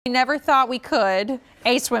We never thought we could,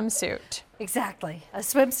 a swimsuit. Exactly. A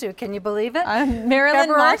swimsuit. Can you believe it? Marilyn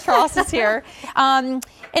Martross is here. And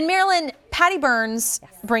Marilyn, Patty Burns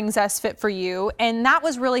brings us Fit for You, and that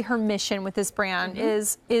was really her mission with this brand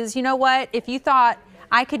is you know what? If you thought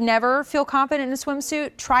I could never feel confident in a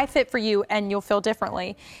swimsuit, try Fit for You and you'll feel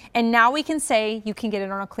differently. And now we can say you can get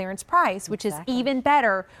it on a clearance price, which is even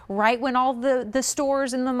better, right when all the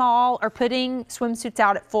stores in the mall are putting swimsuits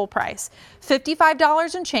out at full price.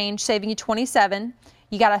 $55 and change, saving you $27.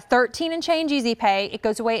 You got a 13 and change easy pay. It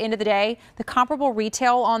goes away end of the day. The comparable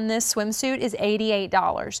retail on this swimsuit is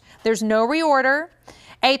 $88. There's no reorder.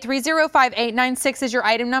 8305896 is your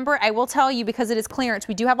item number. I will tell you, because it is clearance,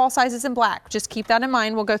 we do have all sizes in black. Just keep that in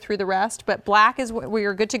mind. We'll go through the rest, but black is where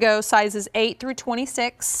you're good to go. Sizes 8 through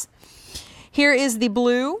 26. Here is the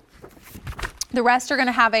blue. The rest are going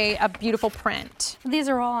to have a beautiful print. These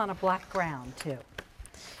are all on a black ground too.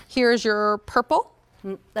 Here's your purple.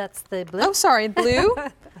 That's the blue. Oh, sorry, blue.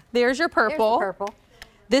 There's your purple. There's the purple.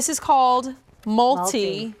 This is called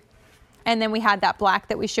multi. And then we had that black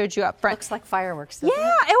that we showed you up front. Looks like fireworks, doesn't it?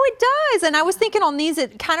 It does. And I was thinking on these,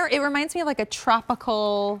 it reminds me of like a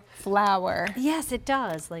tropical flower. Yes, it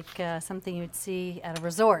does. Like something you'd see at a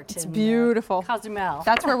resort. It's beautiful. Cozumel.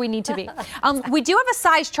 That's where we need to be. We do have a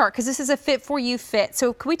size chart because this is a Fit for You fit.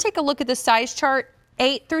 So can we take a look at the size chart?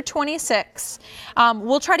 8 through 26.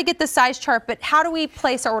 We'll try to get the size chart, but how do we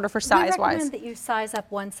place our order for size-wise? We recommend that you size up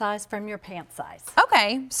one size from your pant size.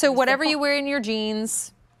 Okay, so whatever you wear in your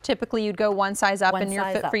jeans, typically you'd go one size up in your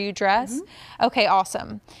Fit for You dress. Okay,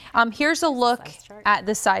 awesome. Here's a look at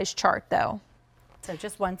the size chart though. So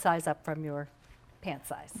just one size up from your pant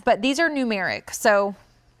size. But these are numeric, so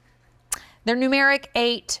they're numeric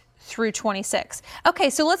 8 through 26.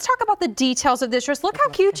 Okay, so let's talk about the details of this dress. Look how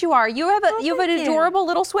cute you are. You have an adorable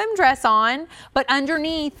little swim dress on, but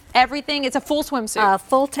underneath everything, it's a full swimsuit. A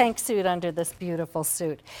full tank suit under this beautiful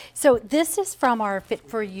suit. So this is from our Fit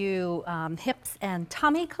for You hips and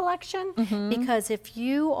tummy collection, because if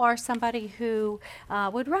you are somebody who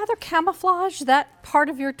would rather camouflage that part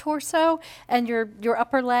of your torso and your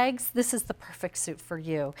upper legs, this is the perfect suit for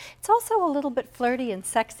you. It's also a little bit flirty and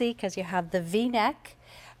sexy because you have the V-neck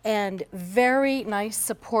and very nice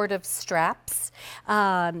supportive straps.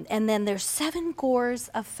 And then there's 7 gores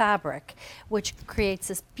of fabric, which creates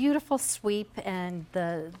this beautiful sweep, and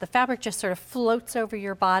the fabric just sort of floats over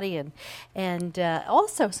your body. And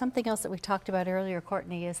also something else that we talked about earlier,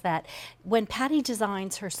 Courtney, is that when Patty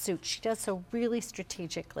designs her suit, she does so really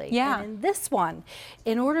strategically. Yeah. And in this one,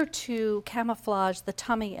 in order to camouflage the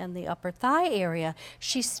tummy and the upper thigh area,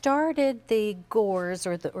 she started the gores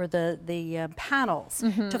or the panels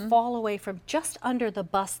to fall away from just under the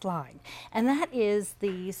bust line. And that is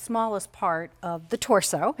the smallest part of the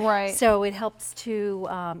torso. Right. So it helps to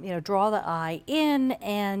draw the eye in,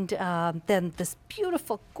 and then this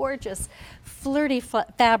beautiful, gorgeous, flirty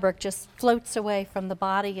fabric just floats away from the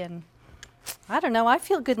body, and I don't know, I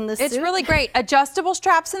feel good in this suit. It's really great. Adjustable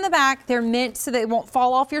straps in the back. They're meant so they won't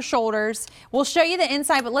fall off your shoulders. We'll show you the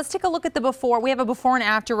inside, but let's take a look at the before. We have a before and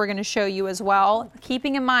after we're going to show you as well,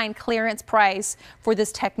 keeping in mind clearance price for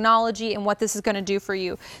this technology and what this is going to do for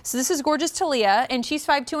you. So this is gorgeous Talia, and she's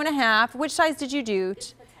 5'2½". Which size did you do?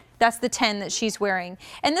 That's the 10 that she's wearing.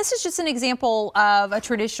 And this is just an example of a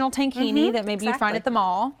traditional tankini that maybe you find at the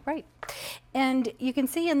mall. Right. And you can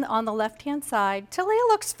see on the left-hand side, Talia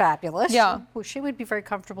looks fabulous. Yeah. She would be very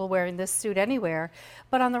comfortable wearing this suit anywhere.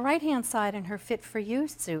 But on the right-hand side, in her Fit for You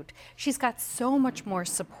suit, she's got so much more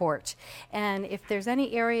support. And if there's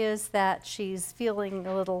any areas that she's feeling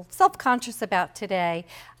a little self-conscious about today,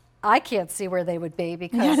 I can't see where they would be,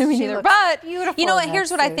 because she looks but beautiful. You know what? in Here's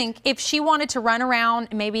that what I suit. think. If she wanted to run around,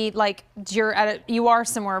 maybe like you are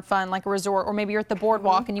somewhere fun, like a resort, or maybe you're at the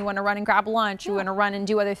boardwalk and you want to run and grab lunch, you want to run and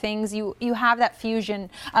do other things. You have that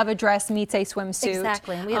fusion of a dress meets a swimsuit.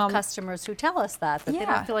 Exactly, and we have customers who tell us that they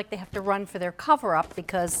don't feel like they have to run for their cover up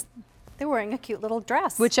because they're wearing a cute little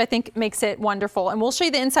dress. Which I think makes it wonderful. And we'll show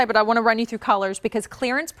you the inside, but I want to run you through colors because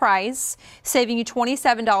clearance price, saving you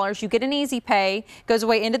 $27. You get an easy pay, goes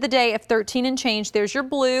away end of the day of 13 and change. There's your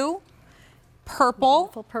blue, purple.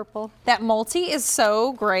 Beautiful purple. That multi is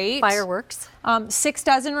so great. Fireworks. 6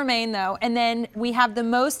 dozen remain though. And then we have the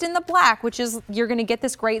most in the black, which is, you're gonna get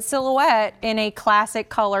this great silhouette in a classic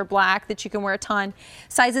color black that you can wear a ton.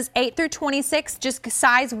 Sizes 8 through 26, just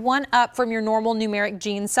size 1 up from your normal numeric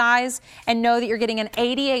jean size, and know that you're getting an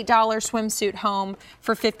 $88 swimsuit home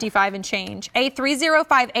for $55 and change.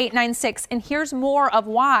 8305896, and here's more of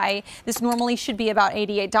why this normally should be about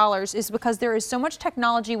 $88, is because there is so much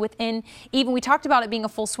technology within, even we talked about it being a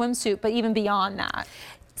full swimsuit, but even beyond that.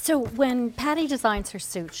 So when Patty designs her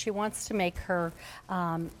suit, she wants to make her,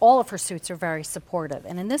 all of her suits are very supportive.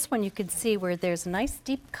 And in this one, you can see where there's a nice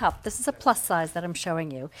deep cup. This is a plus size that I'm showing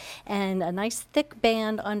you. And a nice thick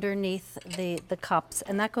band underneath the cups.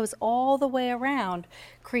 And that goes all the way around,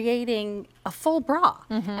 creating a full bra.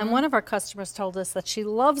 And one of our customers told us that she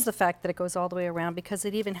loves the fact that it goes all the way around because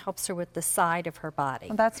it even helps her with the side of her body.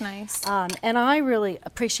 Well, that's nice. And I really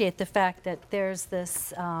appreciate the fact that there's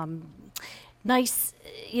this nice,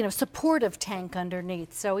 supportive tank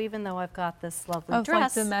underneath. So even though I've got this lovely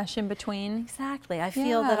dress, like the mesh in between. Exactly. I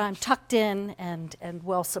feel that I'm tucked in and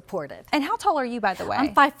well supported. And how tall are you, by the way?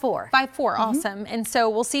 I'm 5'4". 5'4", awesome. And so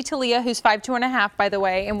we'll see Talia, who's 5'2½", by the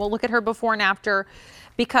way, and we'll look at her before and after.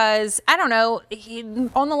 Because, I don't know,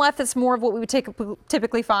 on the left, it's more of what we would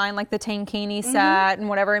typically find, like the tankini set and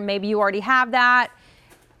whatever, and maybe you already have that.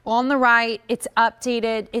 On the right, it's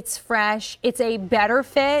updated, it's fresh, it's a better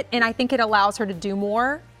fit, and I think it allows her to do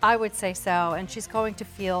more. I would say so, and she's going to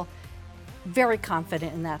feel very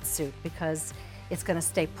confident in that suit because it's going to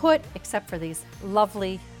stay put, except for these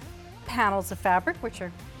lovely panels of fabric, which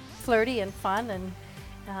are flirty and fun, and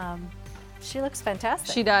she looks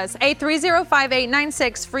fantastic. She does.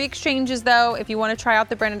 8305896. Free exchanges, though, if you want to try out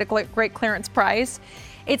the brand at a great clearance price.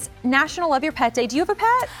 It's National Love Your Pet Day. Do you have a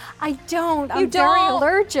pet? I don't. You I'm very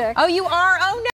allergic. Oh, you are? Oh, no.